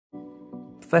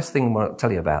First thing I'll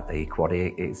tell you about the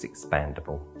Quoddy is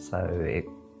expandable. So it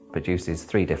produces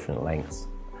 3 different lengths.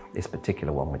 This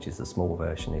particular one, which is the small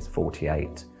version, is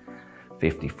 48,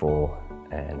 54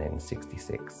 and then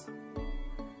 66.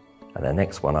 And the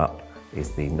next one up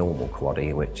is the normal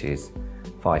Quoddy, which is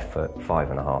 5 foot,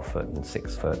 5.5 foot and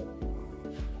 6 foot.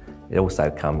 It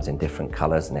also comes in different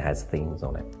colours and it has themes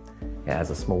on it. It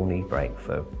has a small knee brake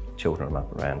for children up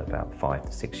around about 5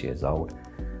 to 6 years old,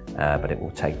 but it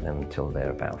will take them until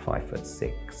they're about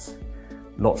 5'6".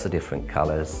 Lots of different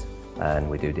colours, and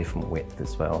we do different width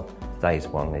as well. Today's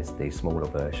one is the smaller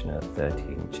version at 30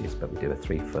 inches, but we do a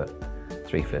 3 foot,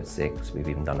 3'6". We've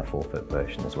even done a 4 foot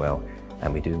version as well,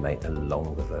 and we do make the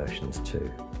longer versions too.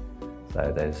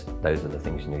 So those are the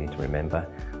things you need to remember.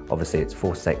 Obviously it's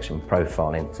 4 section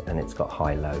profiling and it's got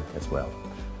high-low as well.